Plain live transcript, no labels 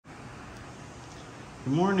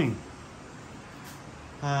Good morning.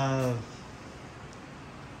 You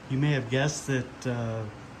may have guessed that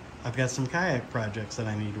I've got some kayak projects that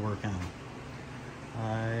I need to work on.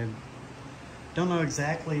 I don't know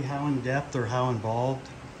exactly how in depth or how involved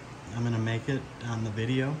I'm going to make it on the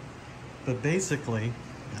video, but basically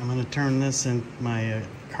I'm going to turn this in my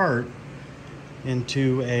cart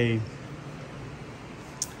into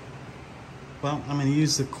I'm going to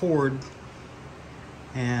use the cord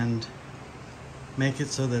and make it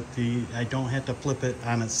so that I don't have to flip it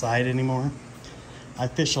on its side anymore. I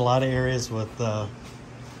fish a lot of areas with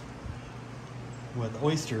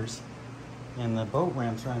oysters, and the boat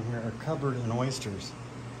ramps around here are covered in oysters.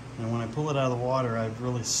 And when I pull it out of the water, I've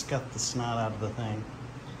really scuffed the snot out of the thing.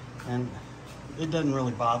 And it doesn't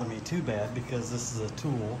really bother me too bad because this is a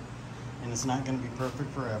tool and it's not going to be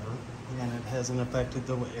perfect forever, and it hasn't affected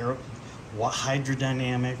the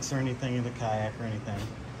hydrodynamics or anything of the kayak or anything.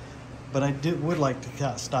 But I would like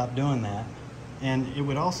to stop doing that, and it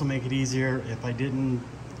would also make it easier if I didn't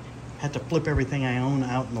have to flip everything I own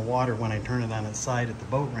out in the water when I turn it on its side at the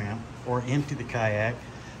boat ramp or empty the kayak,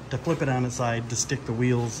 to flip it on its side to stick the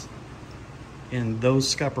wheels in those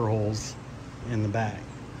scupper holes in the back.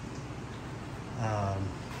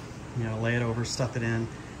 Lay it over, stuff it in,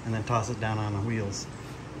 and then toss it down on the wheels.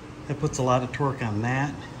 It puts a lot of torque on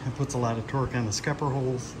that. It puts a lot of torque on the scupper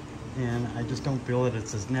holes, and I just don't feel that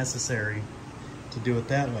it's as necessary to do it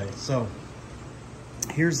that way. So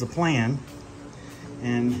here's the plan,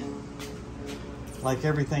 and like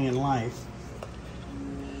everything in life,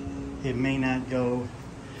 it may not go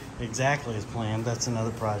exactly as planned. That's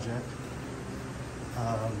another project.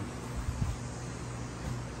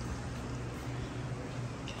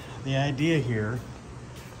 The idea here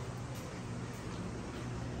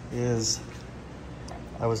is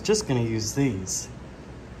I was just going to use these.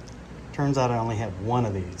 Turns out I only have one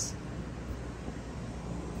of these,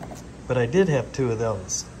 but I did have two of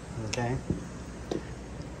those. Okay,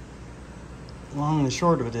 long and the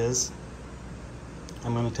short of it is,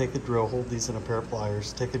 I'm going to take a drill, hold these in a pair of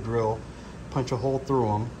pliers, take a drill, punch a hole through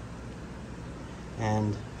them,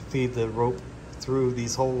 and feed the rope through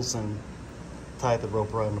these holes and tie the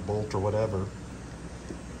rope around a bolt or whatever.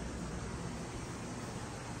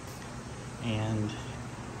 And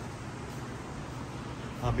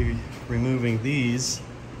I'll be removing these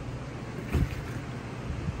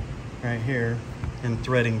right here and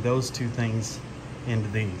threading those two things into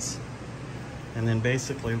these. And then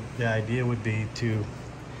basically the idea would be to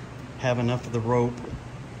have enough of the rope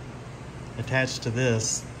attached to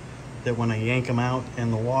this that when I yank them out in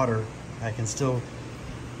the water, I can still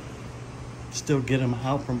get them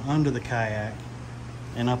out from under the kayak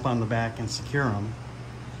and up on the back and secure them.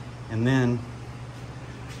 And then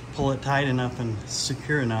pull it tight enough and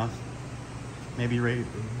secure enough, maybe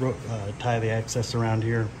tie the access around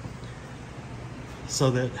here, so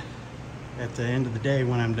that at the end of the day,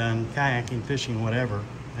 when I'm done kayaking, fishing, whatever,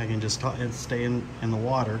 I can just stay in the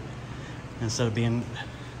water instead of being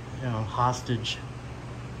hostage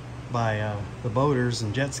by the boaters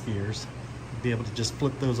and jet skiers. Be able to just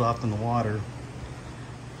flip those off in the water.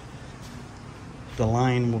 The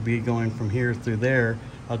line will be going from here through there.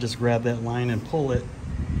 I'll just grab that line and pull it,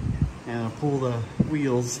 and I'll pull the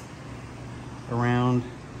wheels around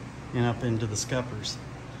and up into the scuppers.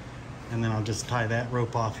 And then I'll just tie that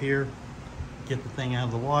rope off here, get the thing out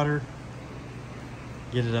of the water,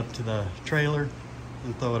 get it up to the trailer,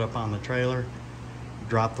 and throw it up on the trailer,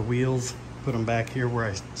 drop the wheels, put them back here where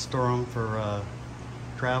I store them for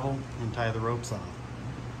travel, and tie the ropes off.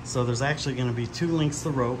 So there's actually going to be two lengths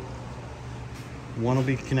of rope. One will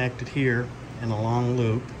be connected here in a long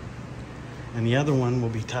loop, and the other one will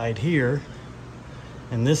be tied here.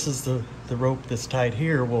 And this is the rope that's tied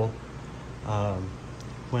here. Will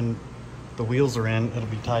when the wheels are in, it'll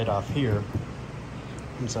be tied off here.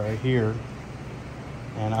 I'm sorry, here.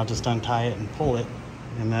 And I'll just untie it and pull it,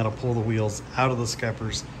 and that'll pull the wheels out of the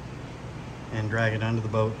scuppers and drag it under the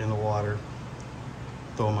boat in the water,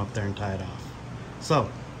 throw them up there and tie it off. So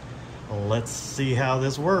let's see how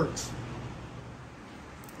this works.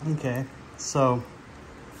 Okay, so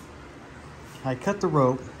I cut the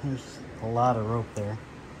rope. There's a lot of rope there,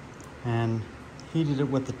 and heated it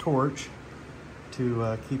with the torch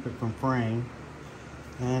to keep it from fraying.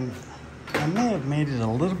 And I may have made it a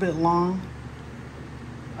little bit long,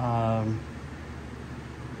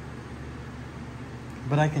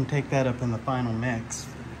 but I can take that up in the final mix.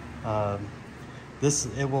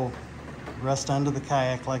 It will rest under the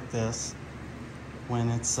kayak like this when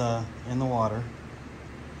it's in the water,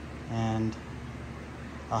 and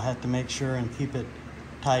I'll have to make sure and keep it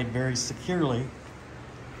tied very securely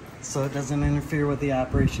so it doesn't interfere with the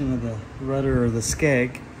operation of the rudder or the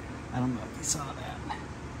skeg. I don't know if you saw that.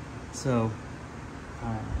 So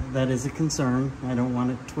that is a concern. I don't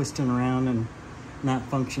want it twisting around and not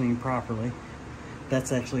functioning properly.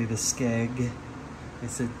 That's actually the skeg. I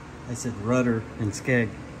said rudder and skeg.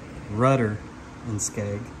 Rudder and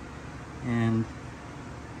skeg. And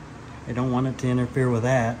I don't want it to interfere with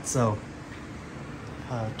that, so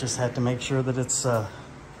just have to make sure that it's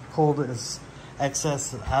pulled as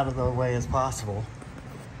excess out of the way as possible.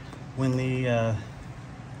 When the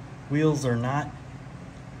wheels are not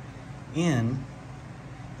in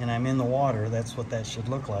and I'm in the water, that's what that should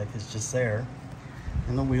look like. It's just there,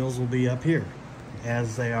 and the wheels will be up here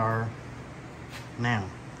as they are now,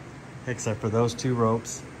 except for those two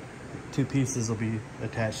ropes. Two pieces will be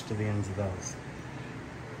attached to the ends of those.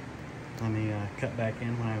 Let me cut back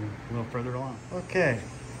in when I'm a little further along. Okay,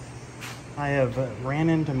 I have ran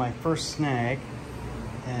into my first snag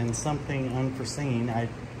and something unforeseen. I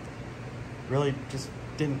really just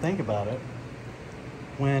didn't think about it.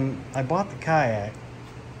 When I bought the kayak,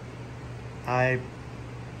 I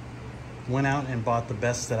went out and bought the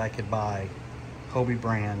best that I could buy, Hobie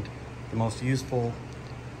brand, the most useful,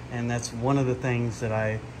 and that's one of the things that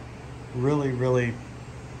I really,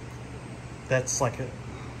 that's like a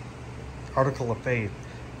article of faith,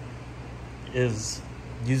 is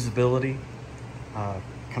usability,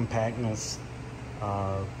 compactness,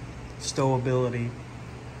 stowability.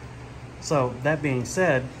 So that being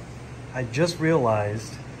said, I just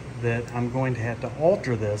realized that I'm going to have to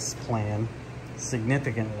alter this plan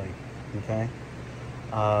significantly, okay?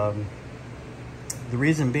 The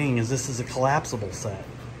reason being is this is a collapsible set,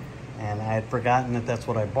 and I had forgotten that that's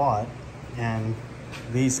what I bought, and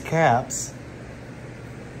these caps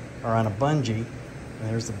are on a bungee.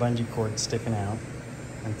 There's the bungee cord sticking out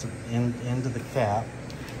into the cap,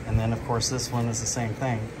 and then of course this one is the same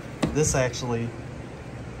thing. This actually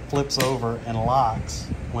flips over and locks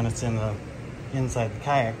when it's inside the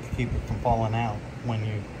kayak to keep it from falling out when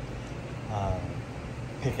you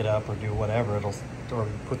pick it up or do whatever. Or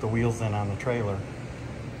put the wheels in on the trailer.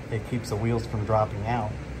 It keeps the wheels from dropping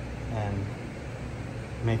out and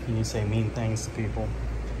making you say mean things to people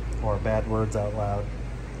or bad words out loud.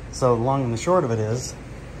 So the long and the short of it is,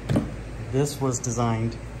 this was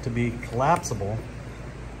designed to be collapsible,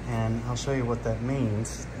 and I'll show you what that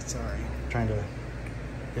means. Sorry, I'm trying to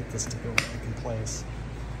get this to go back in place.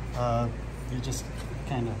 You just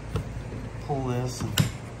kind of pull this and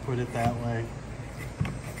put it that way.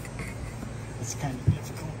 It's kind of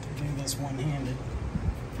difficult to do this one-handed.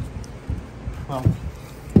 Well,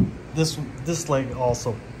 this leg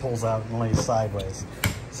also pulls out and lays sideways.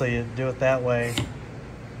 So you do it that way.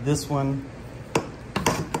 This one,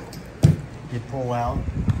 you pull out.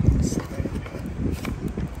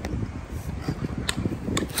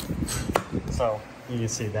 So you can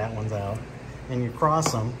see that one's out. And you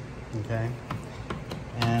cross them, okay?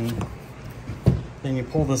 And then you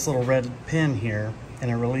pull this little red pin here, and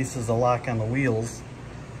it releases the lock on the wheels,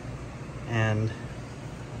 and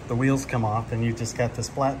the wheels come off, and you just got this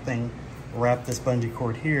flat thing. Wrap this bungee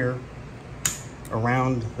cord here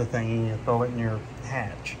around the thing, and you throw it in your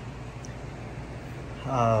hatch.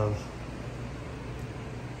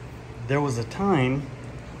 There was a time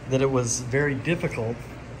that it was very difficult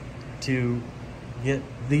to get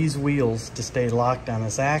these wheels to stay locked on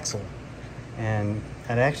this axle, and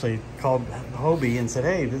I'd actually called Hobie and said,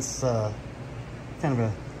 hey, this kind of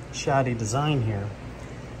a shoddy design here,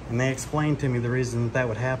 and they explained to me the reason that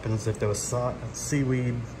would happen is if there was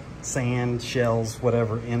seaweed, sand, shells,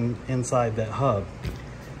 whatever inside that hub,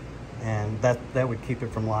 and that would keep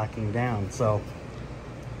it from locking down. So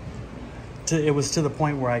it was to the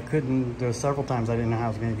point where I couldn't, there were several times I didn't know how I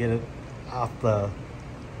was going to get it off the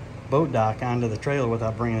boat dock onto the trailer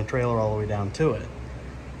without bringing the trailer all the way down to it,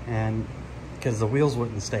 and because the wheels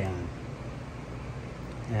wouldn't stay on.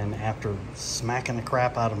 And after smacking the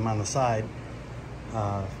crap out of them on the side,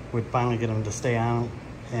 we'd finally get them to stay on,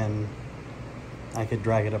 and I could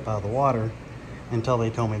drag it up out of the water until they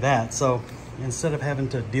told me that. So instead of having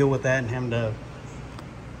to deal with that and having to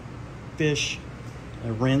fish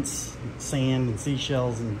and rinse sand and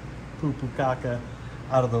seashells and poo-poo caca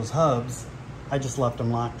out of those hubs, I just left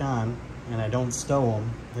them locked on, and I don't stow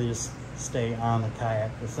them. They just stay on the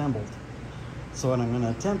kayak assembled. So what I'm going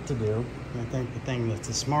to attempt to do, I think the thing that's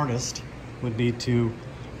the smartest would be to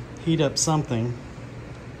heat up something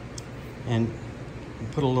and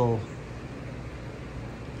put a little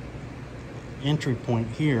entry point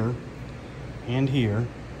here and here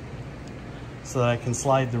so that I can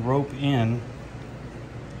slide the rope in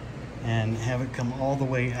and have it come all the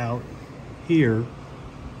way out here,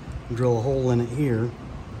 drill a hole in it here,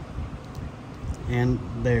 and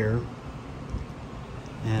there,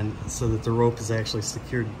 and so that the rope is actually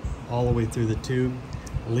secured all the way through the tube.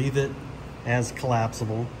 Leave it as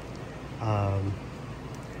collapsible,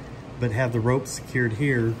 but have the rope secured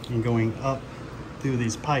here and going up through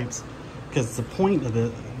these pipes, because the point of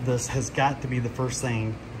this has got to be the first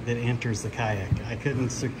thing that enters the kayak. I couldn't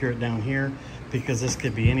secure it down here because this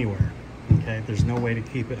could be anywhere. Okay, there's no way to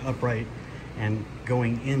keep it upright and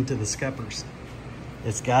going into the scuppers.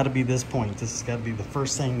 It's got to be this point. This has got to be the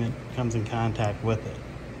first thing that comes in contact with it.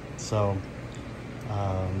 So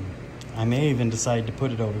I may even decide to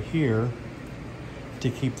put it over here to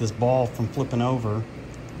keep this ball from flipping over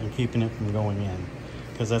and keeping it from going in,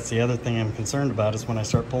 because that's the other thing I'm concerned about, is when I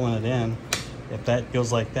start pulling it in, if that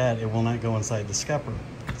goes like that, it will not go inside the scupper.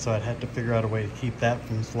 So I'd have to figure out a way to keep that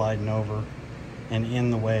from sliding over and in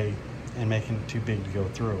the way and making it too big to go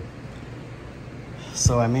through.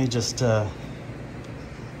 So I may just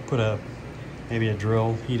put maybe a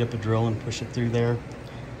drill, heat up a drill and push it through there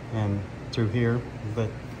and through here, but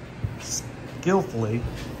skillfully,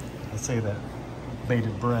 I say that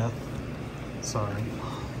bated breath, sorry.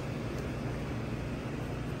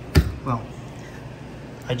 Well,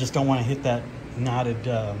 I just don't want to hit that knotted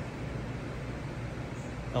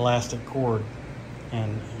elastic cord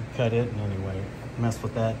and cut it in any way, mess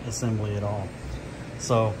with that assembly at all.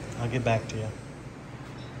 So I'll get back to you.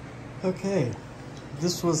 Okay,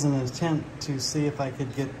 this was an attempt to see if I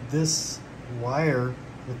could get this wire,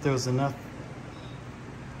 if there was enough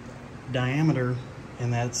diameter in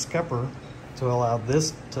that scupper to allow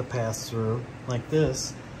this to pass through like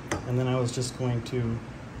this, and then I was just going to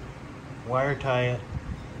wire tie it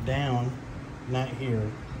down, not here,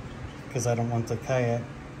 because I don't want the kayak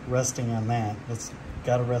resting on that. It's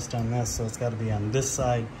got to rest on this, so it's got to be on this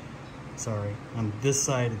side, sorry, on this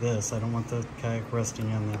side of this. I don't want the kayak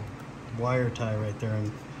resting on the wire tie right there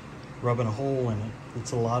and rubbing a hole in it.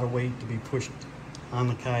 It's a lot of weight to be pushed on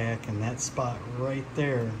the kayak in that spot right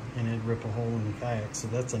there, and it'd rip a hole in the kayak, so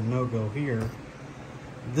that's a no-go here.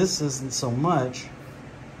 This isn't so much,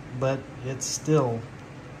 but it's still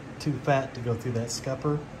too fat to go through that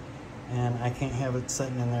scupper, and I can't have it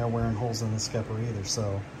sitting in there wearing holes in the scupper either.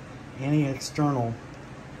 So any external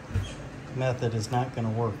method is not going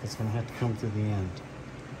to work. It's going to have to come through the end.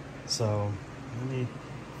 So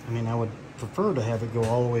I mean, I would prefer to have it go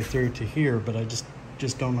all the way through to here, but I just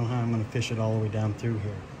don't know how I'm going to fish it all the way down through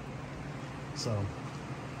here. So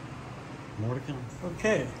more to come.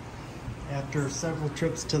 Okay, after several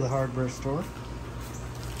trips to the hardware store,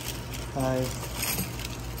 I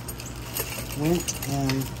went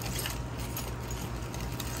and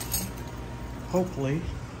hopefully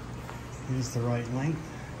used the right length.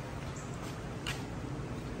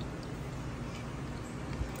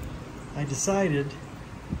 I decided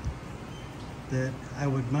that I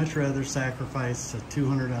would much rather sacrifice a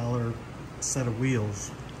 $200 set of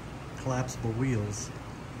wheels, collapsible wheels,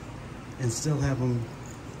 and still have them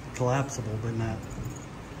collapsible but not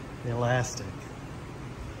elastic,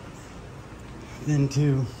 than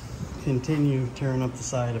to continue tearing up the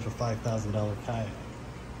side of a $5,000 kayak.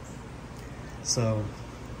 So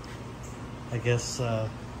I guess,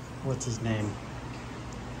 what's his name?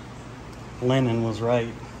 Lennon was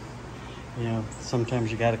right. You know, sometimes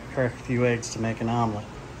you gotta crack a few eggs to make an omelet.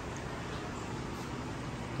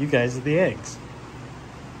 You guys are the eggs.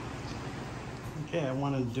 Okay, I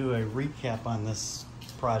wanted to do a recap on this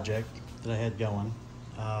project that I had going.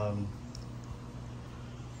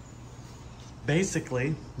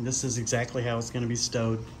 Basically, this is exactly how it's going to be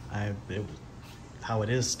stowed. How it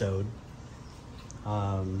is stowed.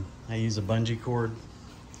 I use a bungee cord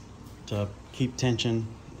to keep tension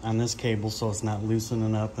on this cable so it's not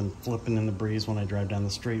loosening up and flipping in the breeze when I drive down the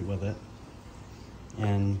street with it.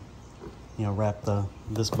 And, you know, wrap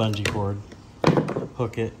this bungee cord,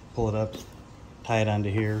 hook it, pull it up, tie it onto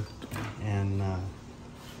here. And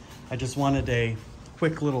I just wanted a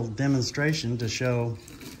quick little demonstration to show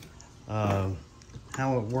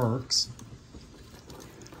how it works.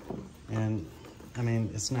 And I mean,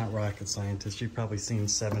 it's not rocket scientist. You've probably seen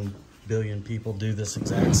 7 billion people do this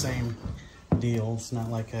exact same deal. It's not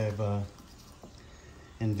like I've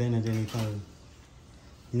invented anything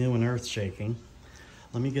new and earth-shaking.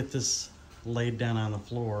 Let me get this laid down on the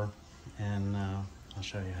floor and I'll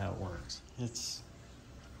show you how it works. This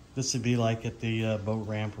would be like at the boat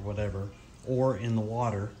ramp or whatever, or in the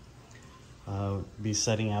water. Be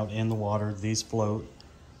setting out in the water. These float,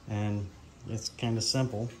 and it's kind of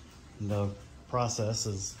simple. The process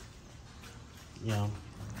is, you know,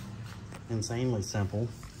 insanely simple.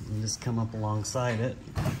 You just come up alongside it,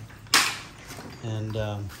 and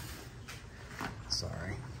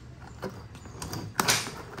sorry,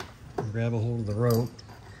 grab a hold of the rope.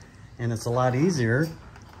 And it's a lot easier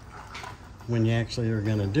when you actually are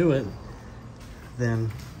going to do it than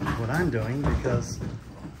what I'm doing, because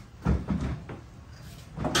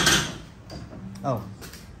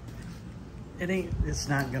it's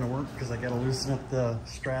not going to work because I got to loosen up the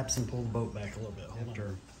straps and pull the boat back a little bit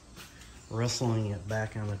after wrestling it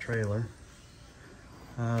back on the trailer.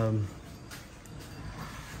 Like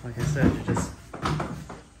I said, you just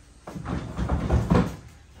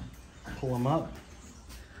pull them up.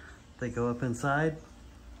 They go up inside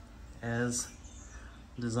as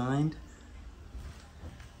designed,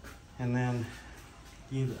 and then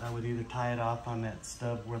I would either tie it off on that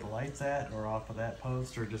stub where the light's at, or off of that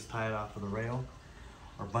post, or just tie it off of the rail,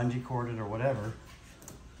 or bungee cord it, or whatever,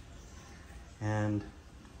 and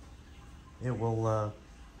it will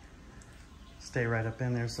stay right up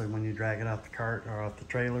in there. So when you drag it off the cart or off the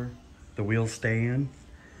trailer, the wheels stay in.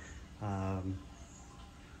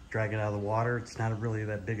 Drag it out of the water, it's not really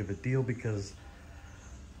that big of a deal because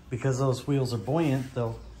those wheels are buoyant,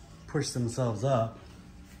 they'll push themselves up,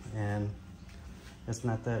 and it's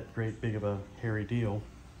not that big of a hairy deal.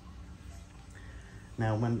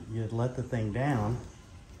 Now when you let the thing down,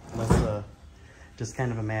 let's just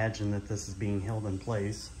kind of imagine that this is being held in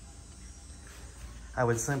place. I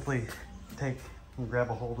would simply take and grab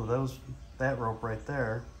a hold of that rope right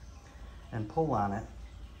there and pull on it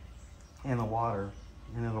in the water,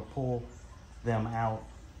 and it'll pull them out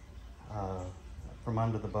from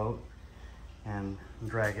under the boat and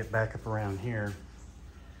drag it back up around here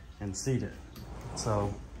and seat it.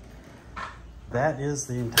 So that is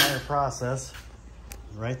the entire process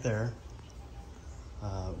right there.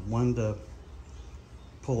 One to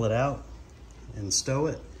pull it out and stow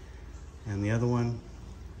it, and the other one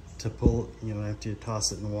to pull, after you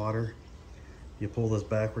toss it in the water, you pull this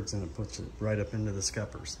backwards and it puts it right up into the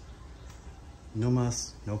scuppers. No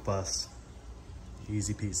muss, no fuss,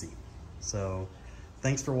 easy peasy. So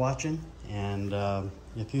thanks for watching, and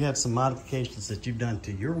if you have some modifications that you've done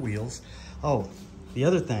to your wheels. Oh, the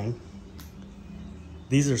other thing,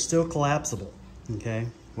 these are still collapsible, okay?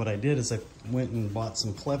 What I did is I went and bought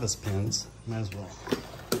some clevis pins. Might as well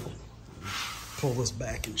pull this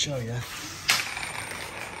back and show you.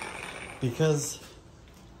 Because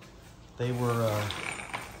they were,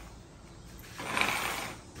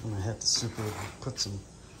 I'm gonna have to put some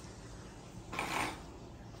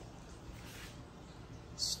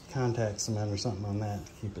contact cement or something on that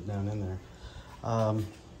to keep it down in there.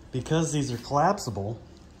 Because these are collapsible,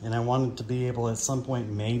 and I wanted to be able at some point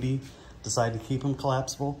maybe decide to keep them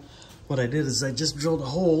collapsible, what I did is I just drilled a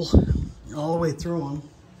hole all the way through them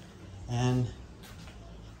and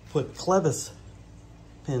put clevis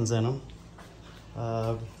pins in them.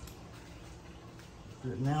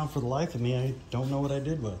 Now, for the life of me, I don't know what I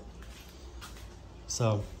did with it.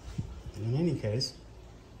 So, in any case,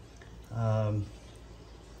 I'll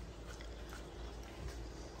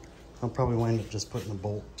probably wind up just putting a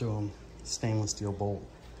bolt to them, stainless steel bolt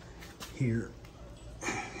here,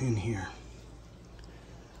 in here.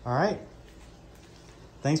 All right.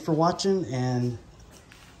 Thanks for watching, and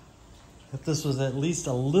if this was at least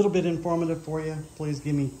a little bit informative for you, please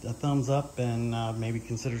give me a thumbs up and maybe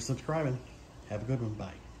consider subscribing. Have a good one.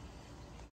 Bye.